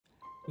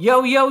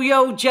Yo, yo,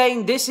 yo,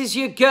 Jane, this is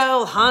your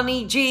girl,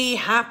 Honey G.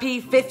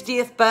 Happy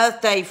 50th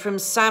birthday from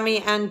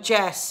Sammy and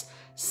Jess.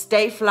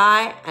 Stay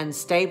fly and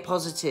stay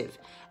positive.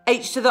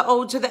 H to the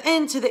O to the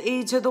N to the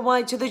E to the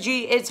Y to the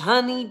G, it's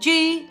Honey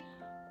G.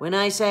 When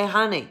I say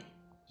honey,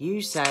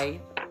 you say...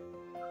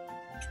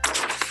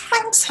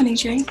 Thanks, Honey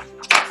Jayne.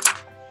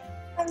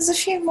 And there's a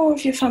few more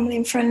of your family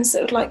and friends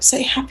that would like to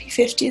say happy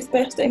 50th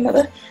birthday,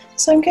 Mother,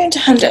 so I'm going to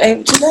hand it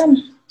over to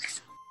them.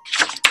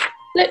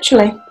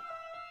 Literally.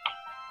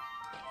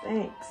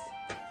 Thanks.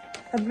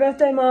 Happy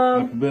birthday,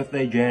 Mum. Happy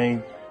birthday,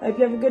 Jane. Hope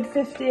you have a good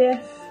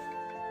 50th.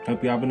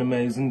 Hope you have an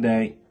amazing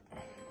day.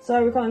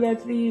 Sorry we can't go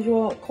to the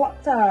usual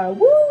clock tower.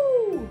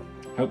 Woo!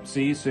 Hope to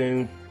see you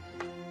soon.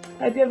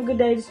 Hope you have a good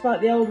day despite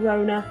the old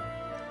Rona.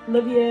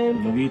 Love you.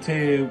 Love you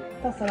too.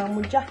 Pass that on,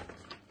 would ya?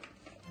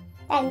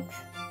 Thanks.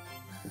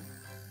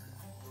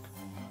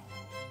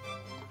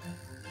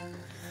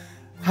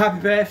 Happy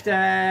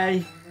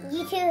birthday!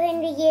 You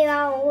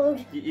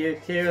 200-year-old. You're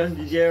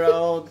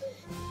 200-year-old.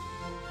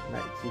 No,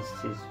 she's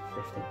 50.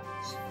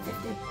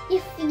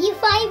 50. You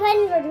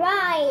 500,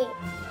 right?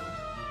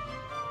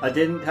 I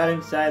didn't tell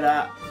him to say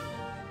that.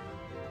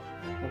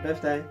 Happy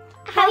birthday.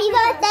 Happy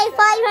birthday,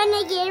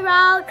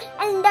 500-year-old.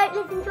 And don't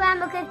listen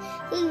to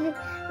him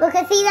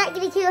because he's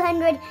actually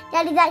 200,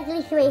 Daddy's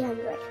actually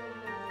 300.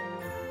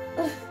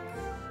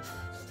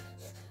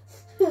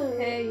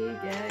 There you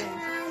go.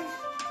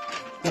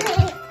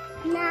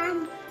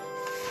 Mom.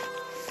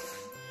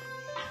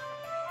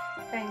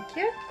 Thank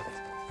you.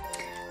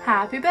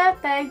 Happy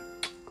birthday.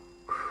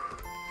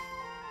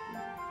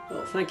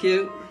 Well, thank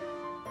you.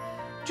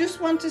 Just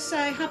want to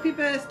say happy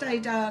birthday,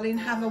 darling.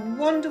 Have a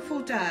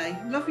wonderful day.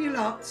 Love you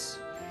lots.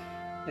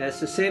 It's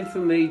the same for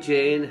me,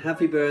 Jane.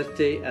 Happy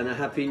birthday and a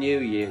happy new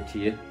year to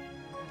you.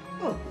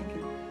 Oh, thank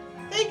you.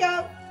 There you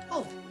go.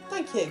 Oh,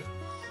 thank you.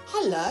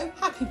 Hello,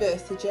 happy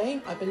birthday,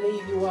 Jane. I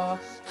believe you are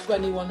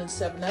 21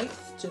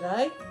 7/8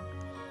 today.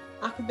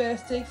 Happy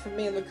birthday from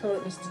me and the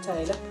current Mr.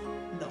 Taylor.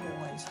 Not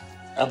always.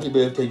 Happy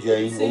birthday,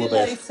 Jane. See all you the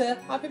best. later.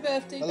 Happy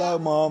birthday. Hello,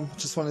 Mom.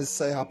 Just wanted to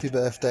say happy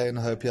birthday and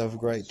I hope you have a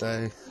great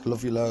day.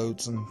 Love you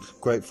loads and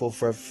grateful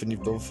for everything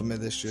you've done for me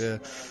this year.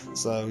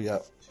 So, yeah.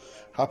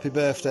 Happy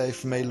birthday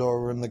from me,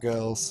 Laura, and the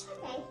girls.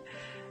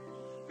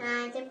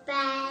 Happy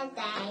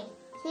birthday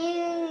to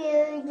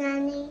you,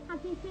 Nanny.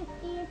 Happy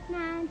 50th,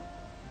 Nan.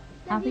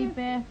 Happy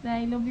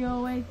birthday. Love you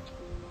always.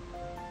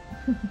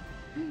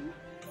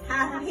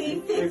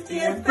 Happy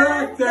 50th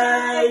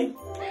birthday.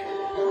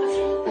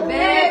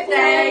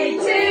 Birthday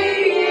to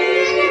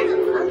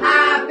you.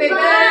 Happy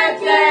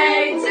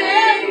birthday to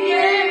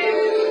you.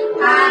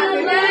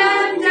 Happy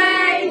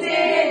birthday,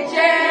 dear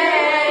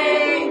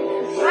Jane.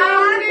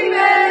 Happy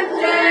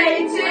birthday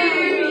to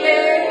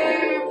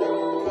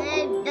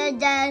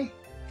you.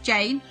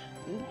 Jane.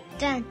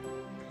 Done.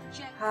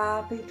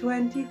 Happy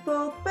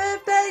 24th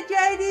birthday,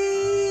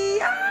 Janie.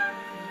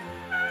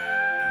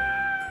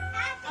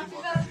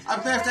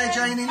 Happy birthday,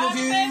 Janie. Love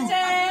you.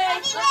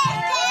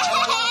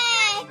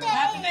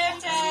 Happy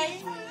birthday.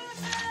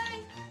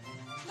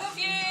 Love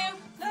you.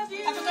 Love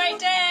you. Have a great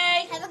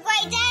day. Have a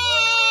great day.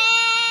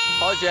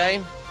 Hi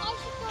Jane,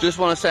 just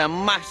want to say a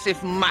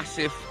massive,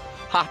 massive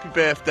happy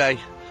birthday.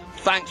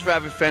 Thanks for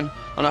everything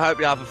and I hope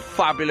you have a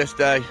fabulous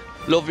day.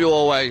 Love you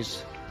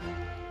always.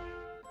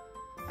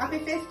 Happy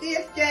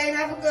 50th, Jane.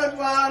 Have a good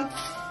one.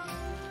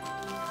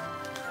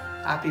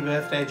 Happy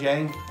birthday,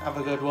 Jane. Have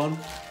a good one.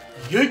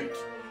 Yeet!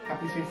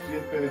 Happy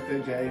 50th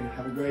birthday, Jane.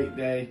 Have a great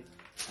day.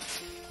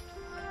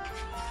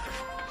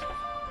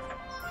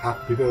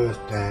 Happy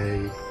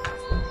birthday.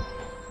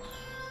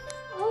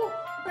 Oh,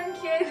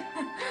 thank you.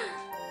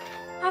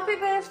 Happy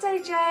birthday,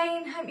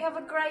 Jane. Hope you have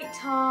a great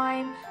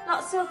time.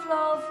 Lots of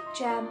love,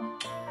 Jem.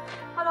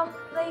 Hold on,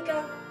 there you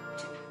go.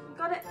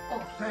 Got it?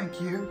 Oh, thank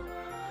you.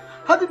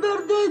 Happy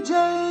birthday,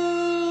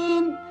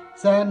 Jane.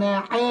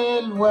 سنة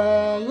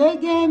حلوة يا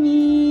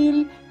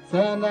جميل.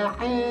 سنة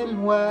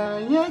حلوة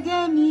يا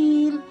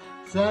جميل.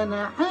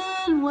 سنة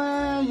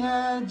حلوة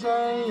يا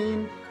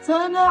جين.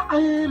 سنة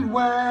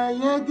حلوة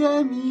يا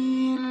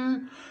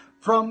جميل.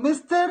 From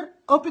Mr.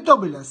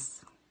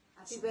 Opitobulus.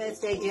 Happy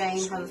birthday,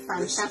 Jane. Have a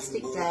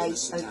fantastic day.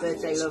 Happy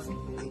birthday, love.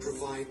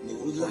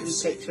 Lovely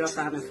picture of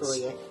Anna for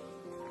you.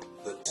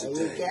 There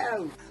you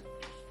go.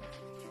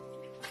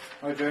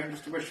 Hi Jane,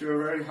 just to wish you a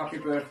very happy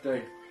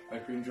birthday.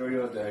 Hope you enjoy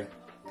your day.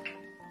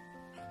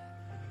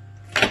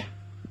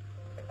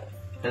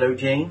 Hello,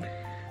 Jane.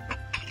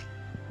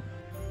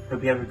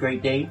 Hope you have a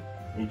great day.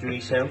 Enjoy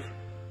yourself.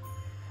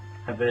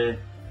 Have a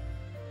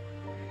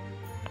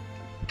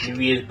New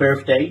Year's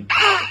birthday.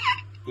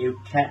 You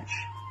catch.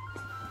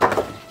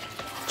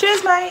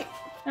 Cheers, mate.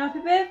 Happy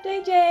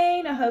birthday,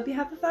 Jane. I hope you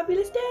have a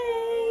fabulous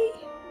day.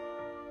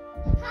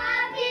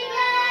 Happy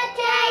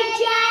birthday,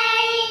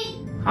 Jane.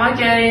 Hi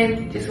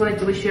Jane, just wanted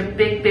to wish you a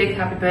big, big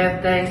happy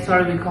birthday.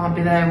 Sorry we can't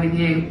be there with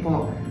you,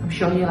 but I'm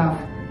sure you'll have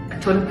a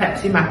ton of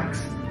Pepsi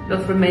Max.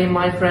 Love from me and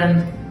my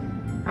friend.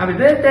 Happy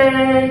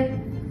birthday!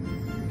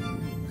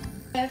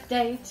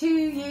 Birthday to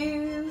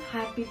you,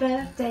 happy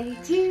birthday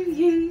to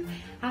you,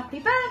 happy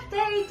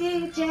birthday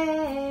dear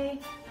Jay,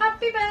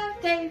 happy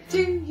birthday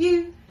to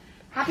you.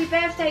 Happy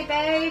birthday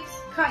babes,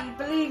 can't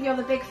believe you're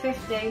the big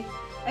 50.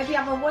 Hope you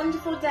have a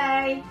wonderful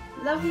day,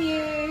 love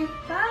you,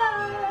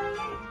 bye.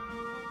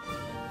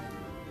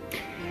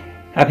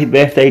 Happy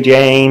birthday,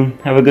 Jane.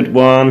 Have a good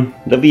one.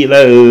 Love you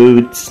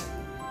loads.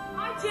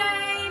 Hi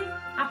Jane,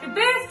 happy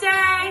birthday.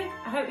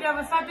 I hope you have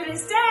a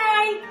fabulous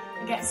day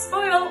and get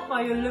spoiled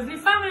by your lovely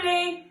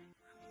family.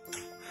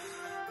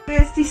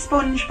 Birthday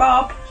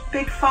SpongeBob,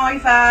 big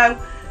 5-0.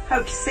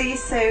 Hope to see you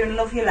soon,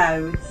 love you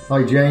loads.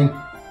 Hi Jane,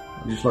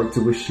 I'd just like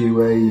to wish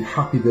you a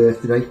happy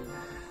birthday.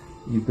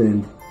 You've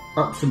been an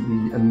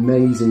absolutely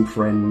amazing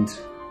friend,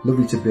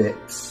 lovely to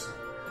bits,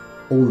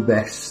 all the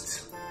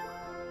best,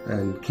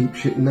 and keep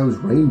shitting those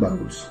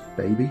rainbows,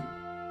 baby.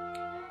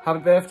 Happy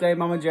birthday,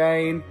 Mama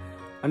Jane.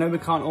 I know we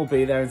can't all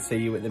be there and see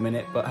you at the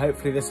minute, but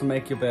hopefully this will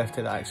make your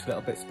birthday that extra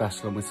little bit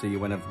special and we'll see you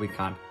whenever we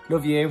can.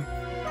 Love you.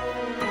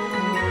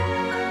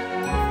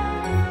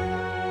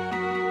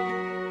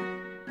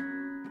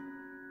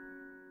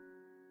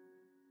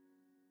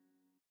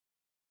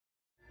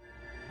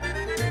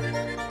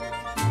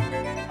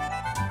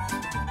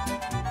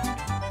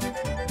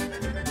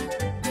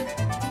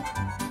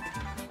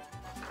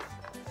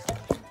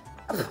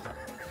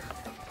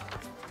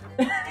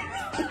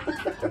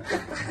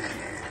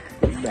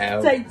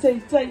 No.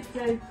 Take. Thanks.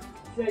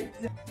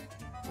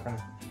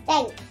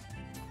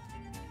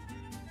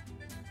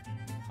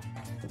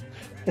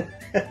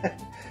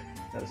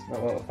 That's not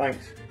what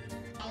thanks.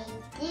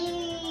 Thank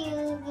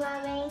you,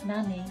 Mummy.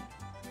 Nanny.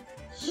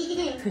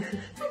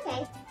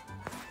 Okay.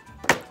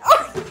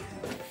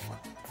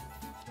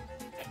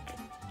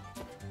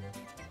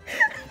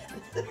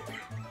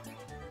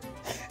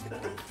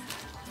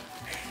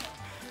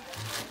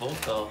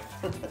 Also.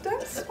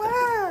 Don't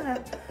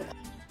swear.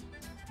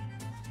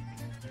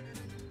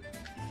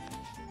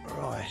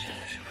 Right,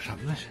 see what's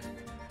happening.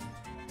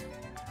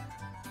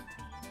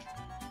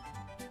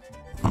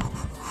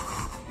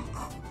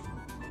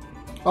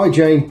 Hi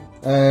Jane,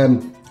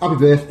 happy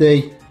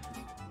birthday.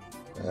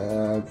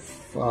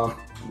 Fuck.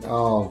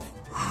 Oh,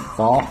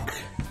 fuck.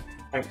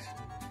 Thanks.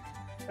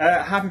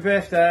 Happy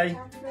birthday.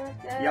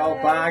 You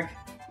old bag.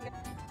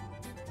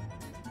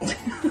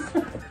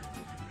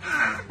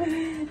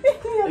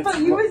 Yeah, but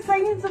you were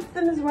saying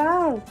something as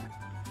well.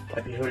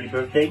 Happy early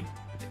birthday.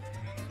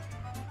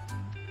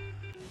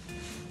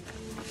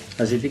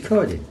 Has it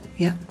recorded?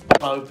 Yeah.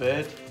 Hello,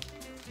 bird.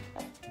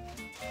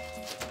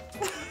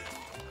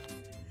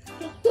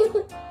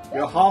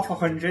 You're half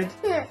 100.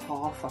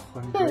 Half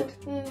 100.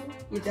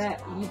 You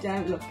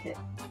don't look it.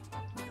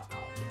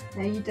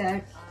 No, you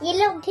don't. You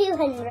look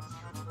 200.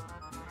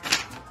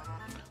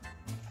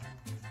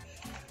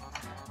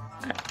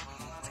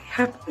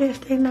 Happy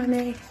birthday,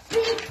 Nanny.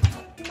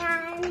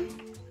 Nan.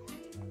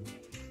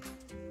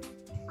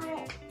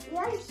 Alright,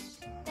 you're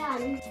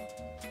done.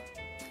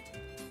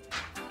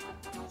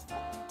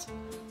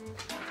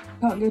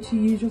 Can't go to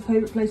your usual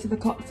favourite place of the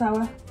clock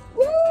tower.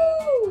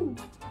 Woo!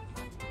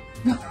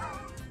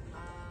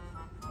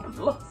 I've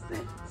lost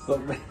it.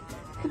 Sorry.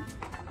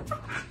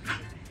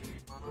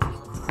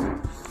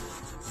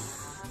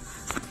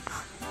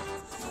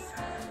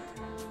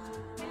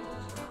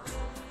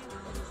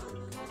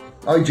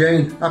 Hi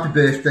Jane, happy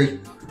birthday.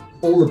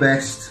 All the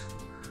best.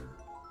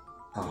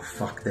 Oh,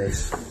 fuck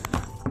this.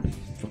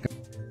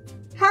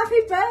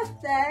 Happy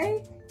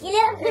birthday! You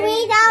look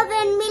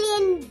 3,000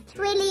 million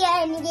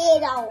trillion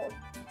years old.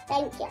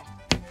 Thank you.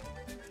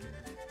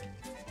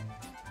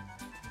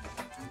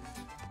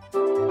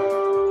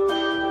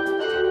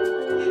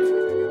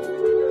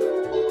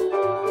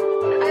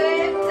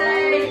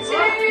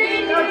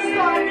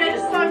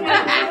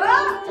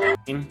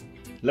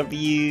 Love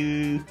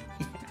you.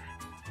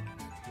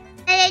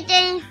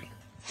 Anything.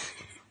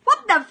 What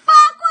the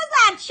fuck was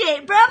that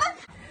shit, brother?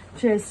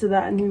 Cheers to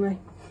that anyway.